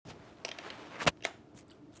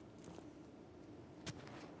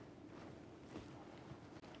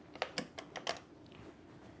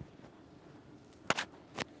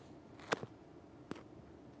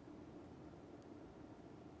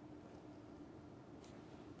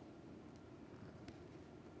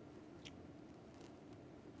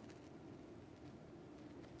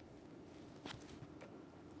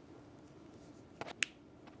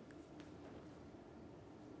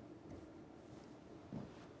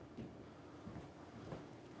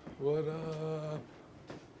What up?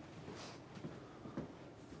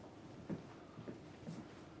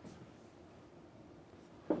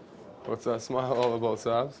 What's that smile all about,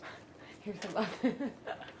 Sabs? Here's the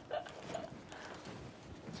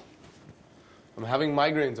I'm having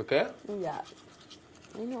migraines, okay? Yeah,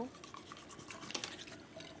 I know.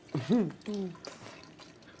 I'm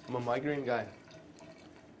a migraine guy.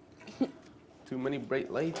 Too many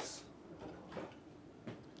bright lights.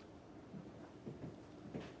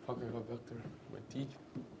 Fuck, I got back there. My teeth.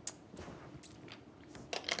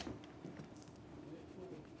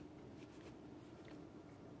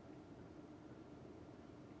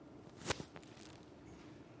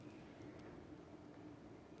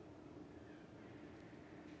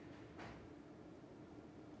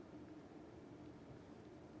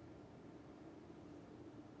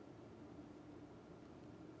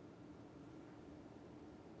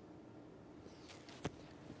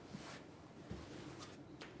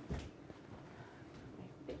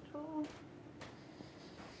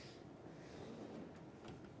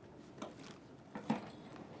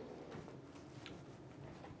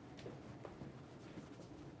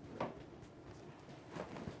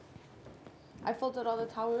 I folded all the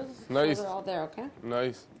towels. Nice. So they're all there, okay?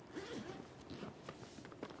 Nice.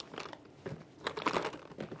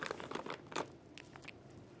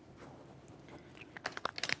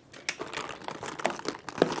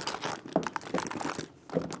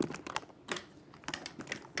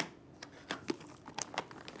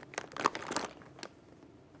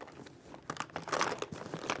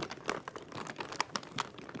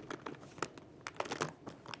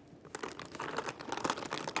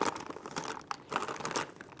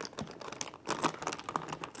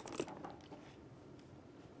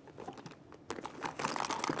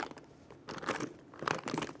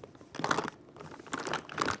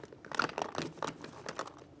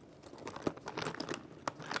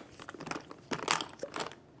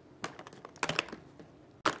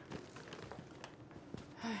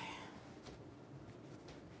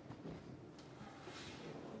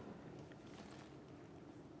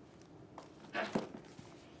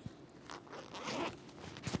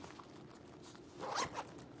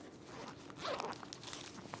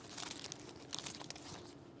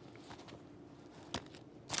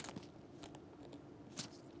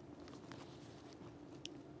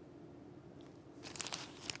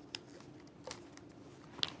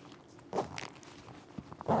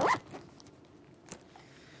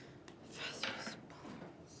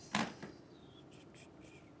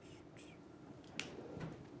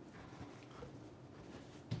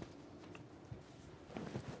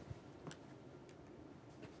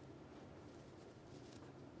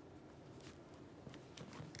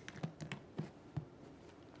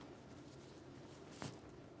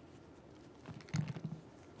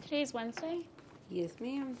 Today's Wednesday? Yes,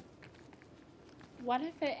 ma'am. What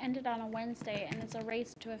if it ended on a Wednesday and it's a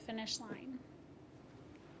race to a finish line?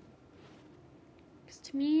 Because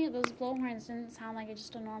to me, those blowhorns didn't sound like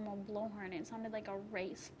just a normal blowhorn. It sounded like a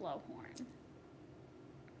race blowhorn.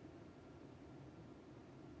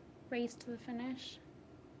 Race to the finish.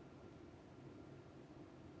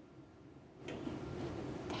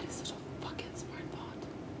 That is such a fucking smart thought.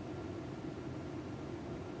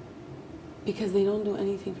 Because they don't do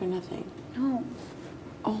anything for nothing. No.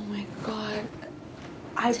 Oh my god.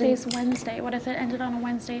 Today's Wednesday. What if it ended on a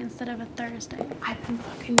Wednesday instead of a Thursday? I've been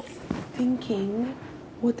fucking thinking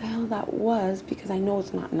what the hell that was because I know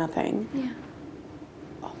it's not nothing. Yeah.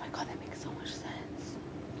 Oh my god, that makes so much sense.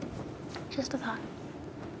 Just a thought.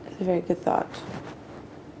 It's a very good thought.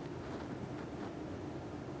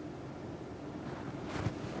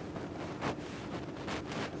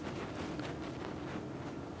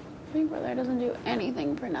 Big Brother doesn't do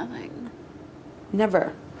anything for nothing.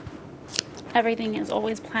 Never. Everything is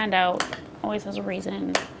always planned out, always has a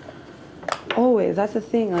reason. Always. That's the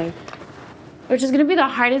thing. Like, which is going to be the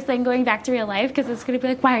hardest thing going back to real life because it's going to be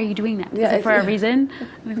like, why are you doing that? Is it for a reason?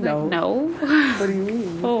 And it's no. Like, no. What do you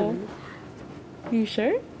mean? Oh. You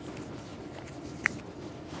sure?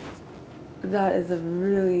 That is a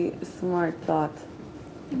really smart thought.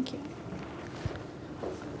 Thank you.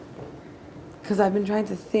 Because I've been trying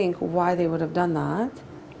to think why they would have done that.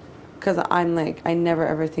 Because I'm like, I never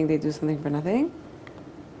ever think they do something for nothing.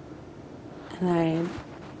 And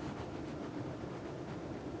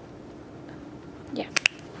yeah.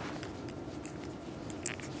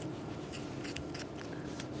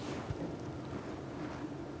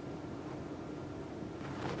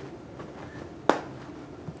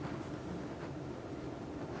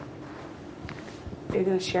 You're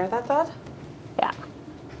going to share that thought? Yeah.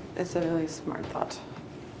 It's a really smart thought.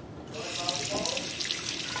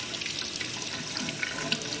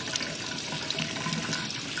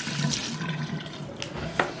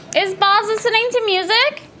 Is Boz listening to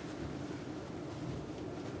music?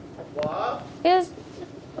 What? Is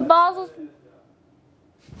Boz...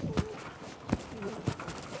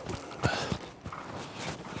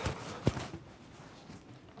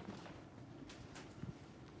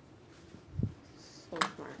 So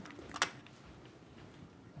smart.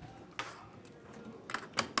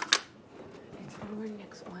 It's over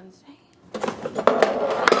next Wednesday.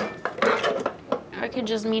 Or it could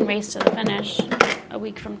just mean race to the finish a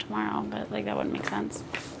week from tomorrow, but like that wouldn't make sense.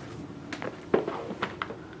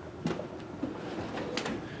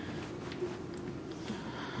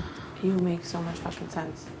 You make so much fucking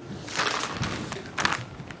sense.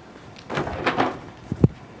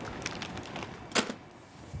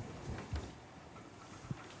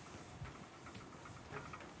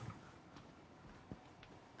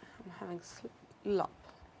 I'm having slop.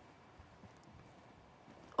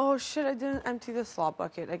 Oh shit, I didn't empty the slop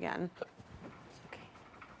bucket again.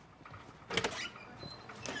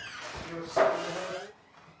 It's okay.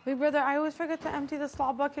 Wait, brother, I always forget to empty the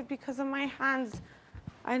slop bucket because of my hands.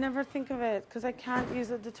 I never think of it because I can't use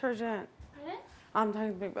a detergent. Pardon? I'm talking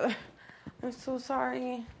to Big Brother. I'm so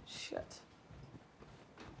sorry. Shit.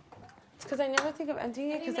 It's because I never think of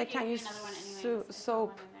emptying it because I can't use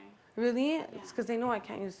soap. Really? Yeah. It's because they know I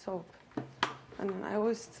can't use soap. And then I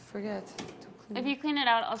always forget to clean If you clean it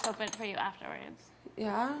out, I'll soap it for you afterwards.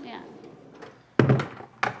 Yeah? Yeah.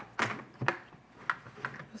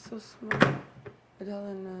 That's so smart. Adel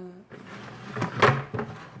and...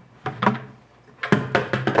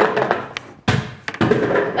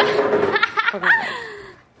 Okay.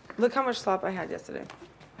 Look how much slop I had yesterday.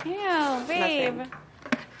 Ew, babe.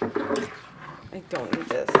 Nothing. I don't need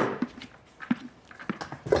this.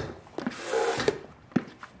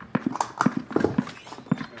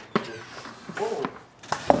 Whoa.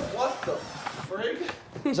 What the frig?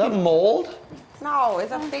 Is that mold? No,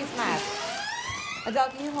 it's a face mask. Adele,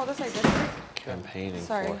 can you hold us like this? Campaigning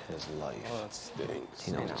Sorry. for his life. Oh, that stinks.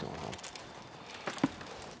 He knows what's going on.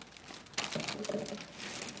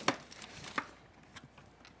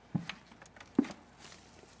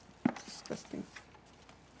 Disgusting.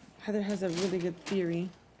 Heather has a really good theory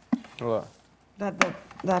What?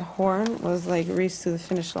 that horn was like race to the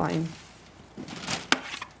finish line.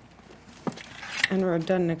 And we're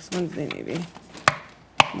done next Wednesday, maybe.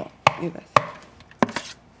 Well, you guys.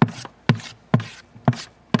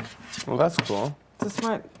 Well, that's cool. It's a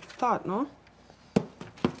smart thought, no?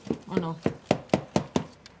 Oh, no.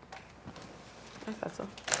 I thought so.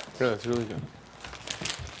 Yeah, that's really good.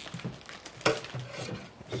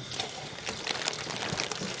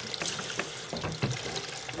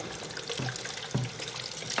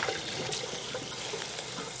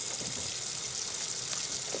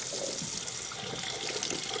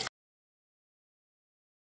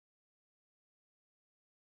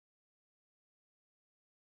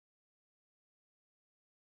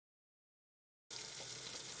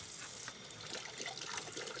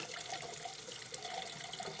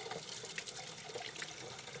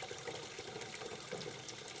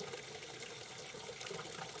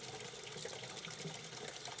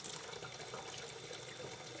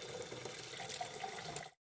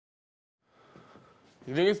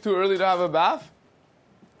 You think it's too early to have a bath?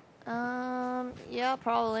 Yeah,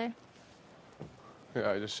 probably.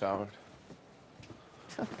 Yeah, I just showered.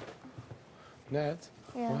 Ned,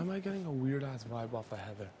 Yeah. why am I getting a weird ass vibe off of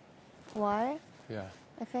Heather? Why? Yeah.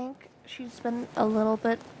 I think she's been a little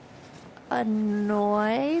bit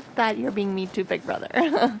annoyed that you're being mean to Big Brother.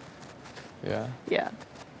 Yeah? Yeah.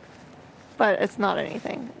 But it's not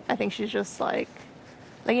anything. I think she's just like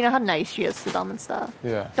you know how nice she is to them and stuff.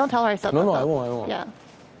 Yeah. Don't tell her I said No, that. no, I though. won't. Yeah.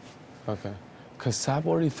 Okay. Because Sab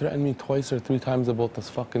already threatened me twice or 3 times about this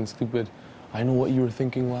fucking stupid, I know what you were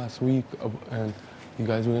thinking last week, and you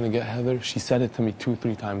guys were going to get Heather. She said it to me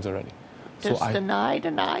 2-3 times already. Just so deny.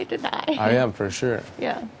 I am, for sure.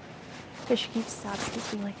 Yeah. Because she keeps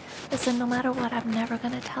being like, listen, no matter what, I'm never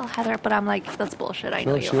going to tell Heather. But I'm like, that's bullshit. I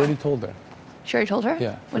know No, you she already told her. She already told her?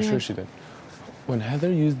 Yeah, What for do you sure mean? she did. When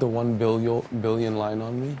Heather used the 1 billion line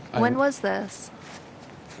on me... When was this?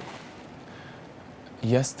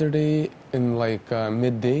 Yesterday in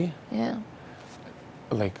midday. Yeah.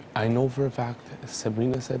 I know for a fact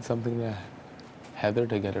Sabrina said something to Heather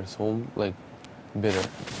to get her so bitter.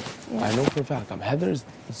 Yeah. I know for a fact Heather is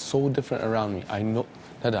so different around me. I know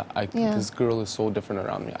Neda, Yeah. this girl is so different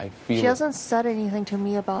around me. I feel She it. hasn't said anything to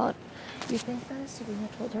me about. You think that if Sabrina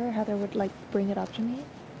told her, Heather would bring it up to me?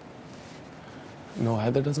 No,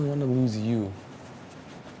 Heather doesn't want to lose you.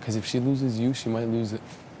 Because if she loses you, she might lose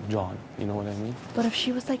John. You know what I mean? But if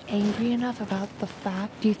she was like angry enough about the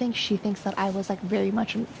fact, do you think she thinks that I was like very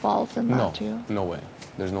much involved in that No, too? no way.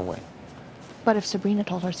 There's no way. But if Sabrina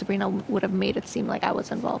told her, Sabrina would have made it seem like I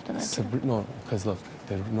was involved in it too. No, because look,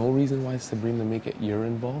 there's no reason why Sabrina make it you're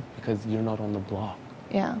involved because you're not on the block.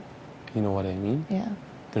 Yeah. You know what I mean? Yeah.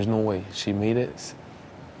 There's no way. She made it.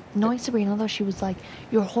 Knowing Sabrina though, she was like,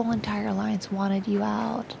 your whole entire alliance wanted you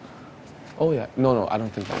out. Oh yeah. No, I don't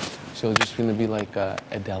think that. She was just gonna be like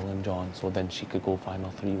Adele and John, so then she could go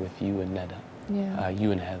final 3 with you and Neda. Yeah.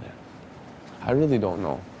 You and Heather. I really don't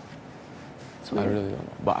know. It's I weird. really don't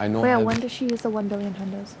know. But I know. Wait, Heather, when does she use the 1 billion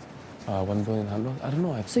hundos? 1 billion hundos? I don't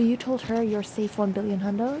know. So you told her you're safe 1 billion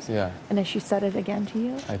hundos? Yeah. And then she said it again to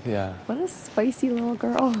you? Yeah. What a spicy little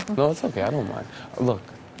girl. No, it's okay. I don't mind. Look,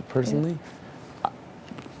 personally,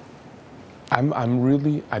 I'm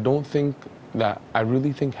really. I don't think that. I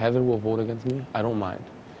really think Heather will vote against me. I don't mind.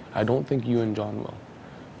 I don't think you and John will.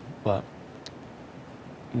 But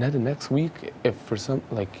Neda, next week, if for some,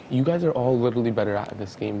 like, you guys are all literally better at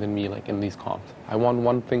this game than me, like, in these comps. I won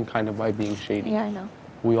one thing kind of by being shady. Yeah, I know.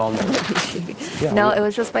 We all know. Yeah, No, it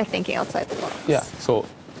was just by thinking outside the box. Yeah, so,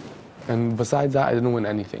 and besides that, I didn't win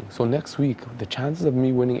anything. So next week, the chances of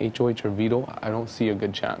me winning HOH or veto, I don't see a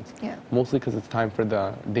good chance. Yeah. Mostly because it's time for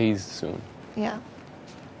the days soon. Yeah.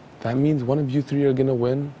 That means one of you three are gonna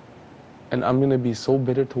win, and I'm gonna be so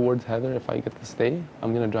bitter towards Heather if I get to stay.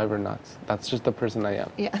 I'm gonna drive her nuts. That's just the person I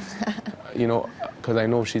am. Yeah. You know, because I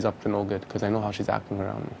know she's up to no good, because I know how she's acting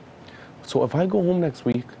around me. So if I go home next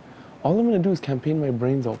week, all I'm gonna do is campaign my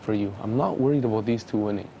brains out for you. I'm not worried about these two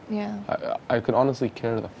winning. Yeah. I could honestly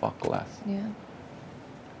care the fuck less.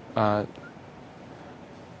 Yeah.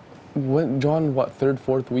 When John, third,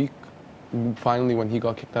 fourth week, finally when he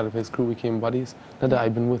got kicked out of his crew, we became buddies. Neda,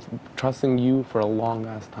 I've been trusting you for a long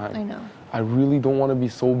ass time. I know. I really don't want to be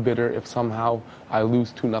so bitter if somehow I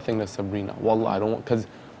lose 2-0 to Sabrina. Wallah, I don't want, because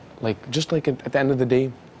just like at the end of the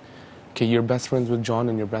day, okay, you're best friends with John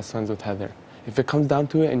and you're best friends with Heather. If it comes down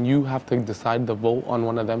to it and you have to decide the vote on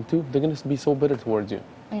one of them two, they're going to be so bitter towards you.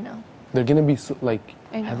 I know. They're going to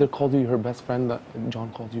be Heather called you her best friend,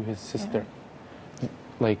 John called you his sister.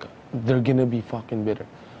 Yeah. They're going to be fucking bitter.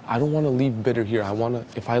 I don't want to leave bitter here.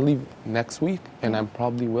 If I leave next week, and I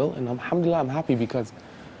probably will, and alhamdulillah, I'm happy because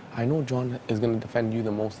I know John is going to defend you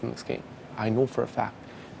the most in this game. I know for a fact.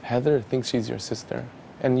 Heather thinks she's your sister,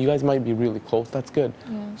 and you guys might be really close. That's good.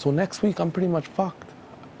 Yeah. So next week, I'm pretty much fucked,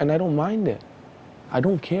 and I don't mind it. I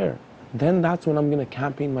don't care. Then that's when I'm going to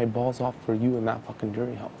campaign my balls off for you in that fucking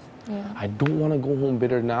jury house. Yeah. I don't want to go home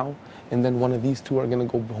bitter now, and then one of these two are going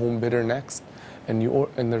to go home bitter next, and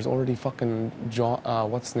there's already fucking John,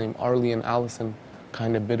 what's his name, Arlie and Allison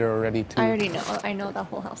kind of bitter already too. I already know. I know that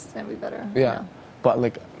whole house is going to be better. Yeah. But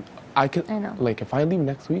I know. If I leave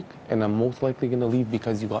next week, and I'm most likely going to leave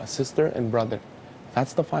because you got a sister and brother,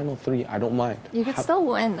 that's the final 3. I don't mind. You could still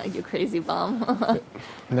win, you crazy bum.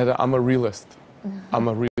 Neda, I'm a realist. I'm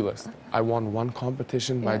a realist. I won one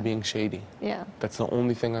competition by being shady. Yeah. That's the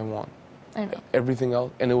only thing I want. I know. Everything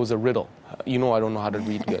else, and it was a riddle. You know I don't know how to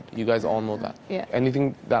read good. You guys all know that. Yeah.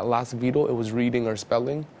 Anything, that last veto, it was reading or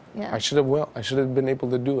spelling. Yeah. I should have been able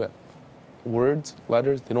to do it. Words,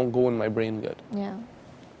 letters, they don't go in my brain good. Yeah.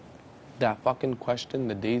 That fucking question,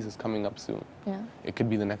 the days is coming up soon. Yeah. It could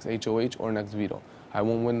be the next HOH or next veto. I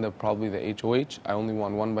won't win probably the HOH. I only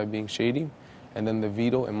won one by being shady. And then the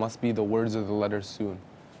veto, it must be the words or the letters soon.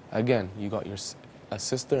 Again, you got a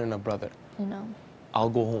sister and a brother. I know. I'll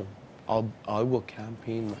go home. I will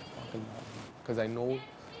campaign my fucking because I know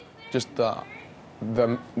just the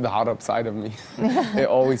hot up side of me. It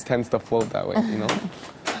always tends to float that way, you know?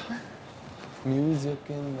 Music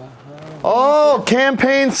in the house. Oh,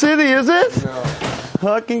 Campaign City, is it? No.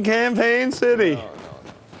 Fucking Campaign City. No.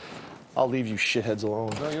 I'll leave you shitheads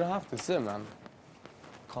alone. No, you don't have to sit, man.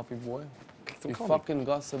 Coffee boy. You coffee. fucking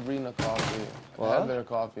got Sabrina coffee. What? Heather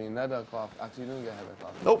coffee. Neda coffee. Actually, you didn't get Heather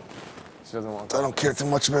coffee. Nope. She doesn't want I coffee. don't care too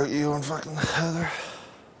much about you and fucking Heather.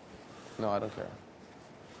 No, I don't care.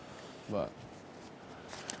 But,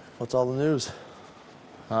 What's all the news?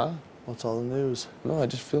 huh? What's all the news? No, I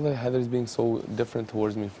just feel like Heather's being so different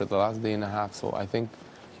towards me for the last day and a half. So I think,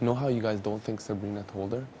 you know how you guys don't think Sabrina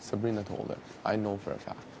told her? Sabrina told her. I know for a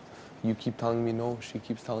fact. You keep telling me no, she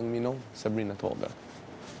keeps telling me no. Sabrina told her.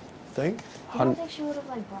 Think? You don't think she would have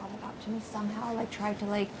brought it up to me somehow, tried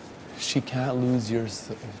to She can't lose your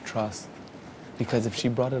trust. Because if she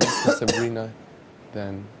brought it up to Sabrina,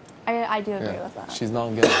 then I do agree with that. she's not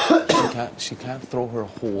gonna. She can't throw her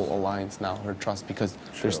whole alliance now, her trust, because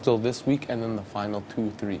there's still this week and then the final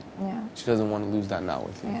 2, 3. Yeah. She doesn't want to lose that now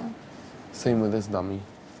with you. Yeah. Same with this dummy.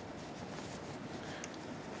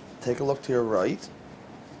 Take a look to your right.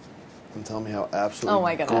 And tell me how absolutely Oh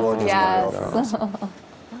my goodness, gorgeous yes. my girlfriend is.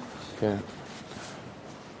 Okay.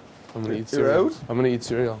 I'm gonna eat You're cereal. out? I'm gonna eat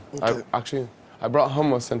cereal. Okay. I brought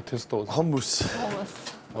hummus and tistos. Hummus.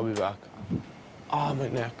 Almost. I'll be back. Ah, my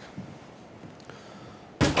neck.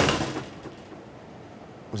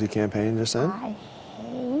 Was he campaigning just then? I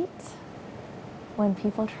hate when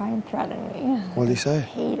people try and threaten me. What did he say? I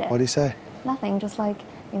hate it. What did he say? Nothing, just like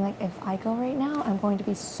being like, if I go right now, I'm going to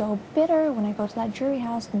be so bitter when I go to that jury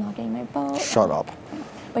house, I'm not getting my vote. Shut up.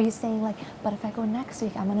 But he's saying like, but if I go next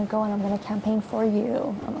week, I'm gonna go and I'm gonna campaign for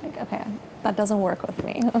you. I'm like, okay, that doesn't work with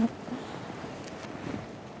me. I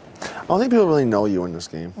don't think people really know you in this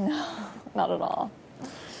game. Not at all.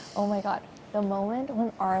 Oh my God. The moment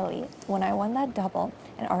when I won that double,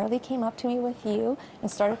 and Arlie came up to me with you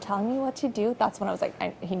and started telling me what to do, that's when I was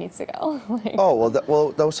like, he needs to go. Like, Oh, that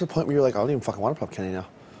was the point where you're like, I don't even fucking want to play Kenny now.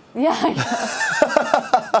 yeah.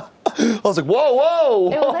 I was like, whoa,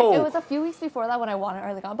 whoa, It whoa. was a few weeks before that when I wanted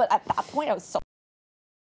Arlie gone, but at that point I was so